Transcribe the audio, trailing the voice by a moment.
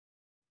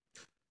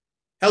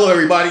Hello,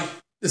 everybody.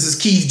 This is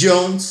Keith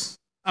Jones.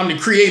 I'm the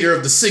creator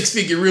of the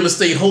Six-Figure Real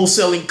Estate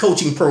Wholesaling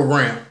Coaching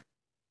Program.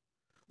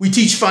 We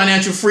teach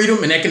financial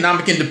freedom and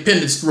economic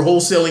independence through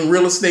wholesaling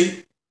real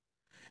estate.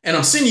 And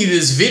I'm sending you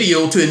this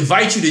video to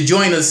invite you to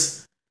join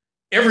us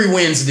every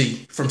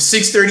Wednesday from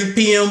 6:30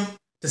 p.m.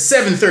 to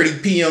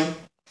 7:30 p.m.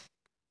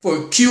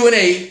 for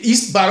Q&A,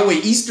 by the way,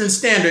 Eastern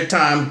Standard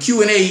Time,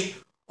 Q&A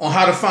on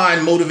how to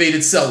find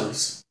motivated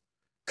sellers.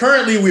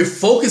 Currently, we're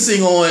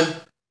focusing on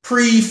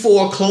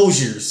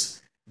pre-foreclosures.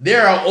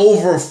 There are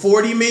over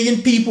 40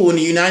 million people in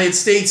the United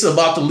States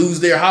about to lose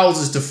their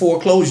houses to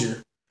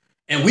foreclosure,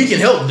 and we can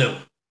help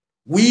them.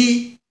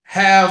 We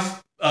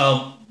have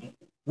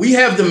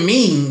the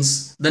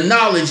means, the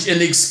knowledge, and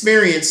the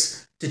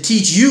experience to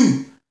teach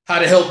you how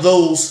to help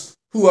those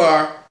who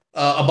are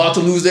about to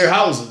lose their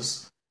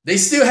houses. They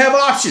still have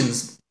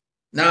options.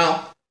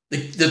 Now,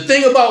 the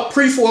thing about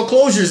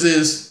pre-foreclosures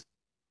is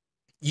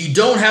you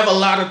don't have a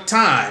lot of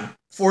time.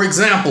 For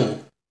example,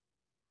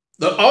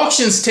 the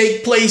auctions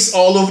take place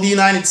all over the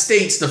United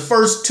States the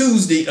first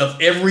Tuesday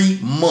of every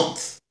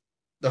month.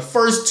 The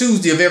first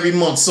Tuesday of every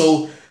month.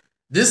 So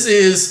this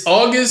is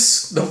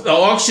August. The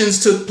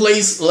auctions took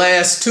place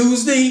last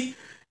Tuesday,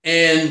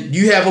 and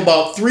you have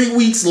about 3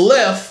 weeks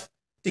left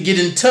to get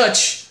in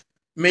touch,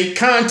 make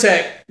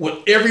contact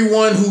with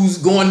everyone who's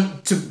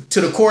going to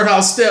the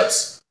courthouse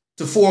steps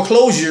to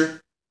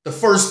foreclosure the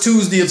first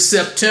Tuesday of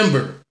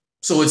September.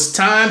 So it's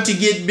time to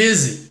get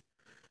busy.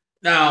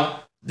 Now,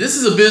 this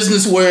is a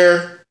business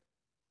where,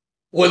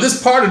 well,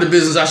 this part of the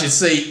business, I should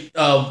say,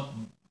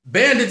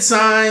 bandit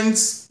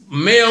signs,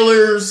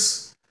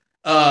 mailers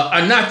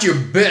are not your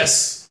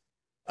best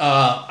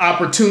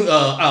opportunity.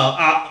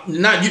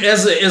 Not you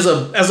as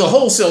a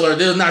wholesaler,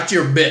 they're not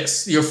your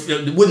best.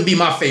 It wouldn't be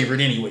my favorite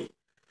anyway.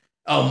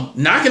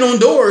 Knocking on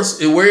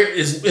doors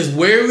is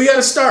where we got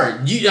to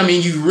start.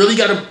 You really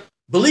got to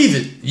believe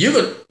it. You're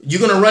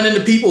gonna run into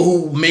people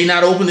who may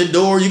not open the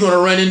door. You're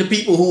gonna run into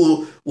people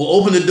who will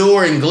open the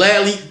door and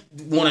gladly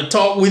want to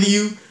talk with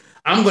you.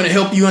 I'm going to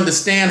help you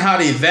understand how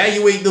to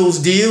evaluate those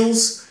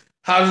deals,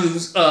 how to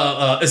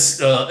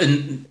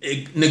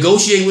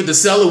negotiate with the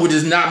seller, which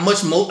is not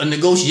much a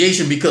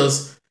negotiation,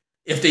 because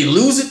if they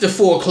lose it to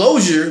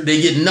foreclosure, they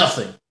get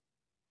nothing.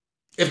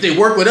 If they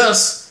work with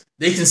us,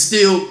 they can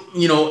still,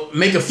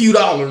 make a few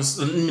dollars,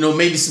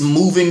 maybe some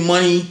moving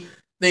money,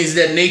 things of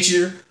that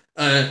nature.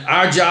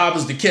 Our job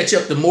is to catch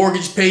up the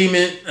mortgage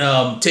payment,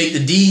 take the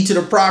deed to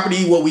the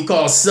property, what we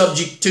call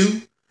subject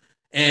to.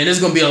 And there's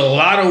going to be a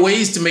lot of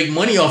ways to make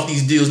money off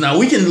these deals. Now,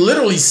 we can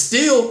literally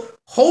still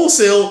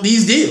wholesale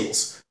these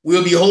deals.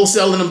 We'll be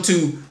wholesaling them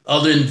to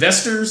other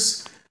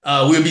investors.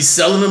 We'll be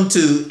selling them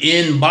to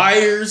end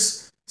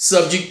buyers,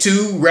 subject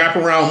to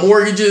wraparound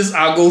mortgages.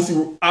 I'll go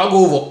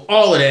over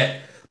all of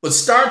that. But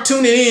start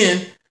tuning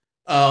in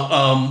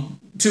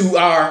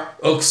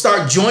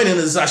start joining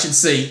us, I should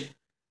say,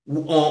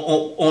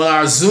 on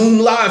our Zoom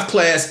live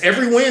class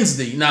every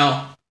Wednesday.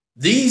 Now,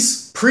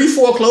 these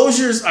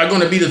pre-foreclosures are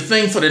going to be the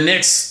thing for the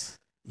next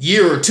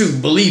year or two.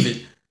 Believe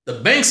it. The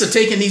banks are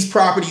taking these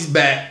properties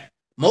back.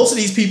 Most of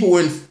these people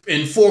were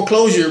in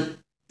foreclosure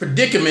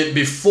predicament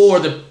before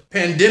the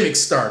pandemic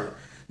started.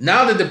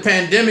 Now that the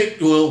pandemic,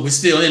 well, we're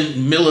still in the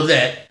middle of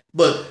that,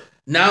 but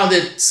now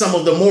that some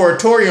of the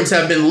moratoriums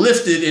have been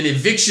lifted and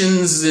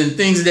evictions and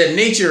things of that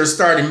nature are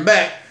starting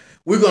back,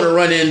 we're going to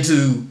run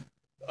into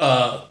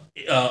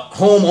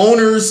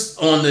homeowners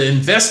on the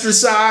investor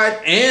side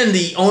and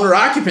the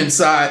owner-occupant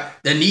side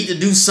that need to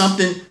do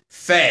something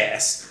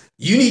fast.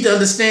 You need to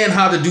understand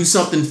how to do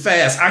something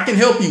fast. I can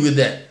help you with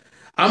that.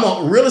 I'm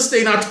a real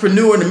estate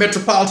entrepreneur in the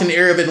metropolitan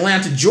area of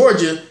Atlanta,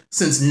 Georgia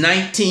since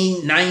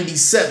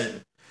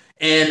 1997.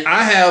 And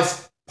I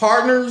have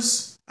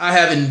partners, I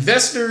have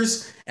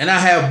investors, and I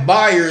have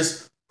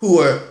buyers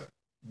who are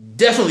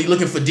definitely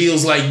looking for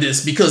deals like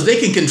this, because they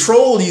can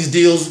control these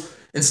deals.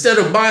 Instead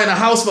of buying a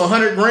house for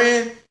 100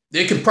 grand,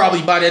 they could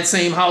probably buy that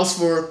same house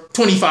for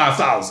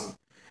 $25,000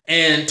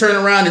 and turn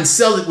around and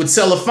sell it with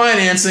seller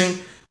financing.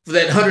 For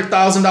that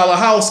 $100,000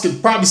 house,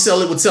 could probably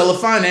sell it with seller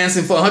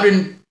financing for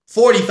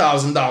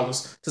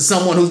 $140,000 to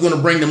someone who's going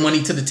to bring the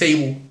money to the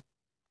table.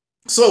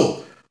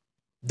 So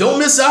don't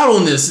miss out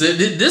on this.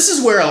 This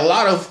is where a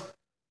lot of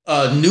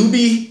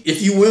newbie,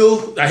 if you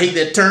will, I hate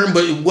that term,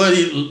 but whether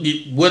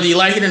you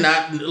like it or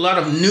not, a lot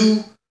of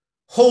new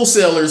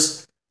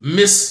wholesalers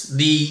miss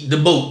the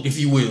boat, if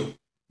you will.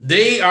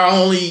 They are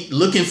only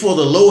looking for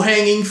the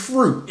low-hanging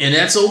fruit, and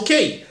that's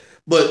okay.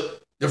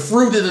 But the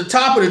fruit at the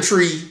top of the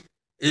tree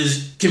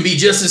can be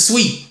just as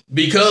sweet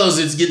because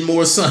it's getting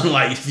more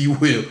sunlight, if you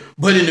will.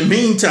 But in the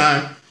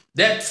meantime,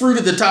 that fruit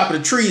at the top of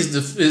the tree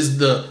is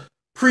the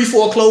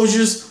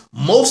pre-foreclosures.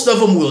 Most of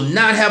them will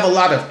not have a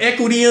lot of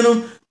equity in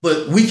them,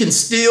 but we can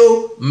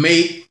still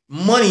make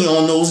money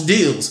on those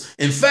deals.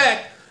 In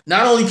fact,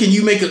 not only can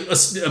you make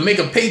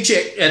a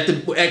paycheck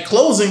at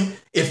closing,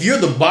 if you're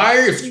the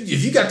buyer,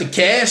 if you got the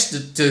cash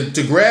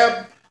to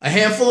grab a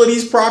handful of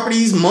these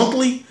properties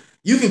monthly,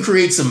 you can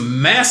create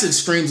some massive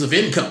streams of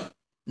income.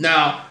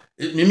 Now,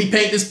 let me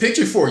paint this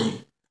picture for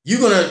you. You're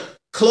going to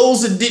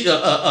close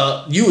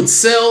you would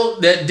sell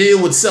that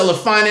deal, would sell a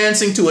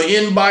financing to an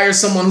end buyer,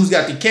 someone who's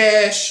got the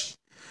cash.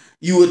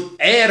 You would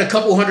add a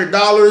couple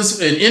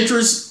 $100 in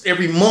interest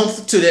every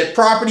month to that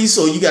property.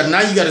 So you got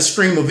a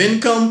stream of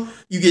income.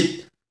 You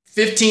get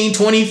 15,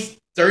 20,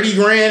 30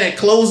 grand at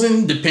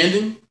closing,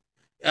 depending.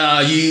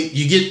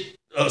 You get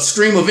a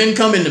stream of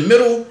income in the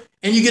middle,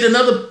 and you get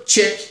another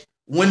check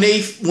when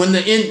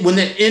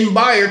the end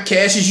buyer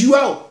cashes you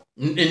out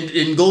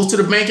and goes to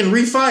the bank and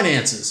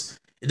refinances.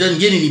 It doesn't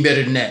get any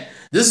better than that.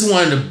 This is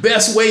one of the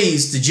best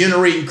ways to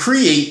generate and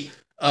create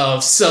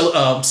a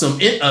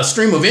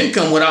stream of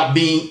income without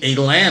being a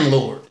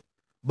landlord.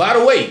 By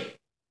the way,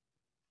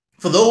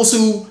 for those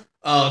who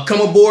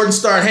come aboard and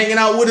start hanging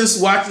out with us,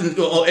 watching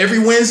every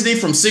Wednesday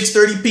from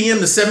 6:30 p.m.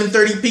 to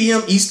 7:30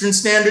 p.m. Eastern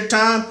Standard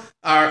Time,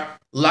 our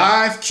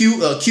live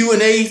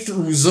Q&A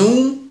through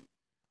Zoom,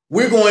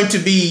 we're going to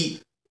be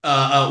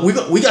we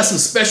got some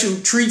special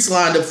treats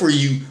lined up for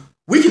you.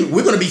 We're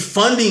going to be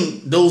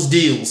funding those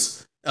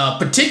deals,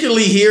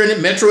 particularly here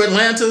in Metro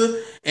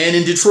Atlanta and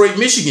in Detroit,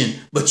 Michigan.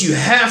 But you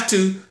have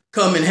to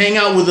come and hang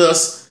out with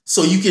us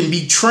so you can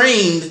be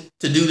trained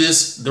to do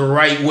this the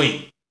right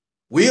way.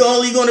 We're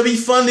only going to be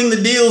funding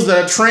the deals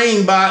that are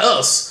trained by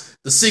us,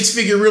 the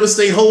six-figure real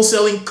estate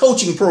wholesaling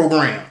coaching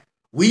program.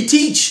 We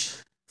teach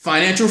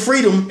financial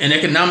freedom and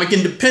economic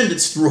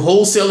independence through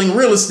wholesaling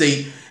real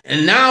estate.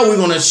 And now we're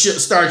going to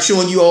start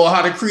showing you all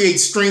how to create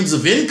streams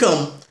of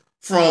income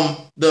from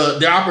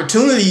the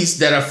opportunities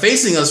that are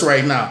facing us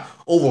right now.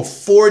 Over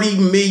 40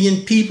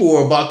 million people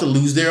are about to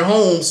lose their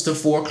homes to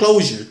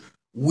foreclosure.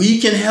 We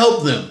can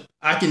help them.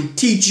 I can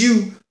teach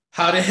you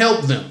how to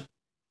help them.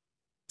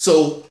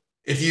 So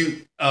if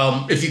you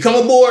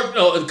come aboard,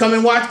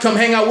 come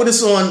hang out with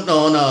us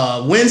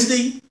on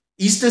Wednesday,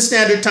 Eastern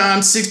Standard Time,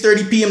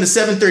 6:30 p.m. to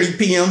 7:30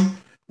 p.m.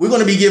 We're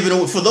going to be giving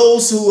away, for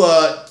those who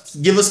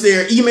give us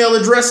their email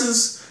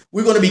addresses,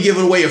 we're going to be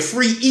giving away a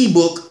free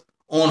ebook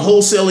on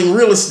wholesaling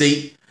real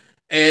estate.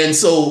 And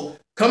so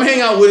come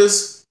hang out with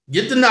us,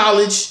 get the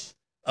knowledge.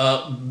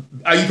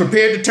 Are you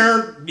prepared to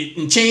turn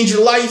and change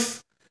your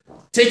life?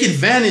 Take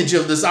advantage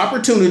of this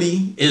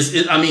opportunity.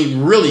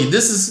 Really,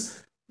 this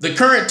is the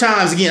current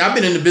times. Again, I've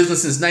been in the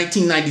business since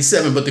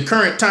 1997, but the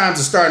current times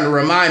are starting to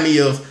remind me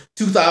of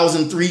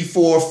 2003,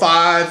 4,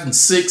 5, and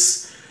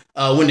 6,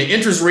 when the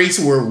interest rates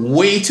were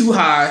way too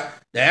high.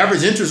 The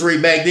average interest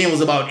rate back then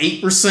was about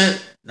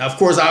 8%. Now, of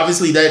course,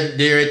 obviously that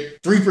they're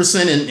at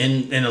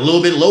 3% and a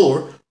little bit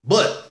lower,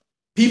 but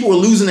people were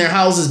losing their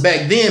houses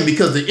back then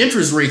because the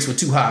interest rates were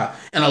too high.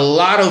 And a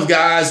lot of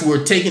guys were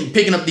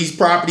picking up these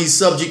properties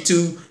subject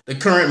to the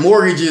current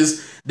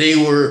mortgages. They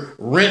were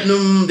renting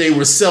them. They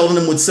were selling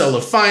them with seller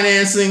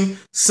financing.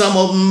 Some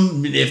of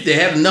them, if they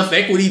had enough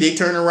equity, they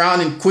turn around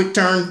and quick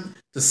turn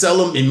to sell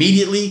them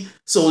immediately.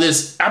 So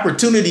there's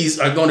opportunities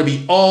are going to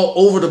be all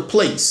over the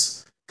place.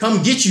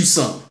 Come get you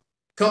some.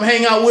 Come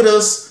hang out with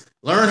us.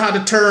 Learn how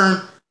to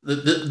turn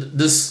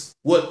this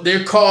what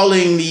they're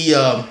calling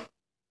the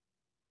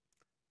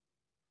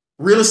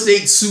real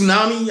estate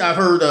tsunami. I've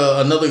heard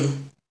another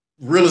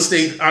real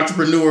estate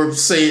entrepreneur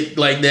say it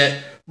like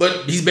that,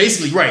 but he's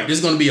basically right.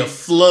 There's going to be a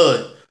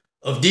flood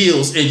of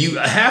deals, and you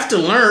have to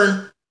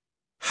learn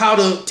how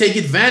to take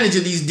advantage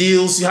of these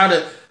deals. How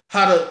to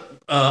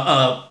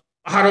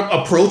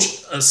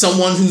approach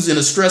someone who's in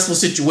a stressful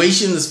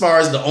situation as far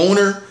as the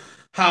owner.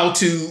 How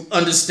to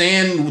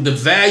understand the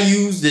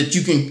values that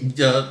you can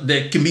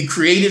that can be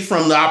created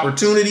from the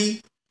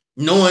opportunity,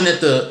 knowing that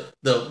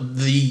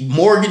the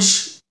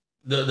mortgage,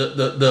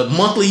 the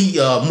monthly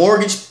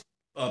mortgage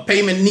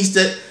payment needs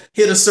to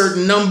hit a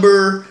certain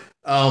number.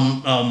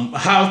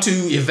 How to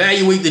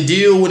evaluate the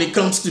deal when it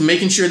comes to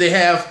making sure they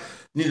have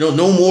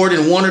no more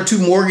than one or two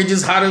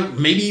mortgages. How to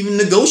maybe even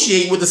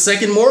negotiate with a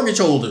second mortgage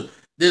holder.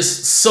 There's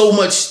so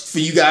much for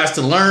you guys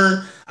to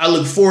learn. I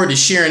look forward to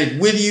sharing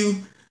it with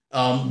you.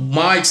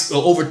 My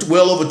over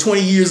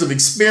 20 years of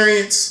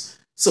experience.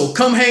 So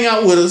come hang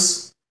out with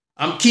us.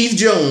 I'm Keith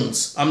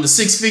Jones. I'm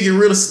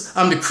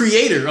the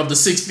creator of the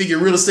six-figure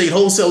real estate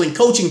wholesaling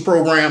coaching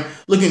program.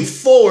 Looking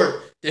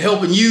forward to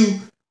helping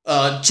you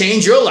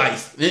change your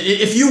life.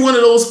 If you're one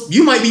of those,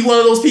 you might be one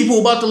of those people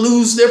about to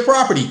lose their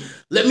property.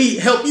 Let me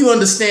help you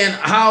understand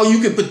how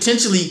you could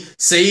potentially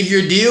save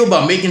your deal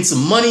by making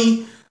some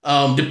money,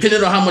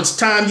 depending on how much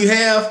time you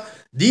have.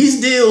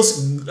 These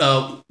deals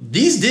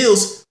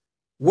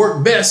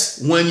work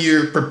best when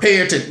you're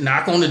prepared to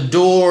knock on the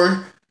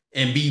door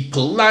and be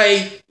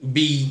polite,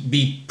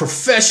 be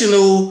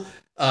professional,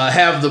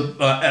 have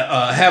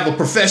a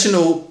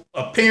professional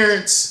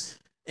appearance,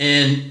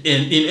 and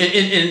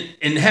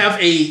have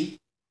a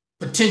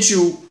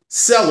potential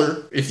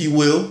seller, if you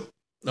will,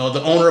 or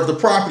the owner of the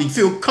property,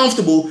 feel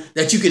comfortable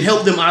that you can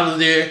help them out of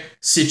their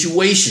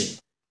situation.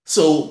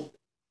 So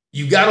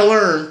you got to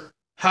learn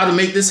how to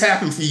make this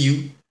happen for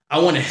you. I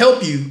want to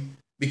help you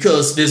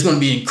because there's going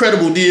to be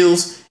incredible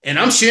deals, and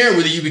I'm sharing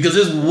with you because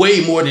there's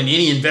way more than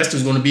any investor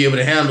is going to be able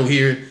to handle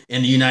here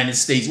in the United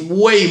States.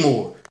 Way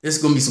more. There's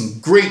going to be some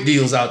great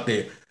deals out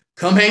there.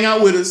 Come hang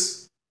out with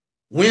us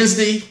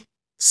Wednesday,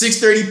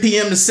 6:30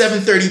 p.m. to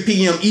 7:30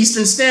 p.m.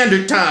 Eastern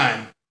Standard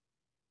Time.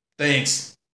 Thanks.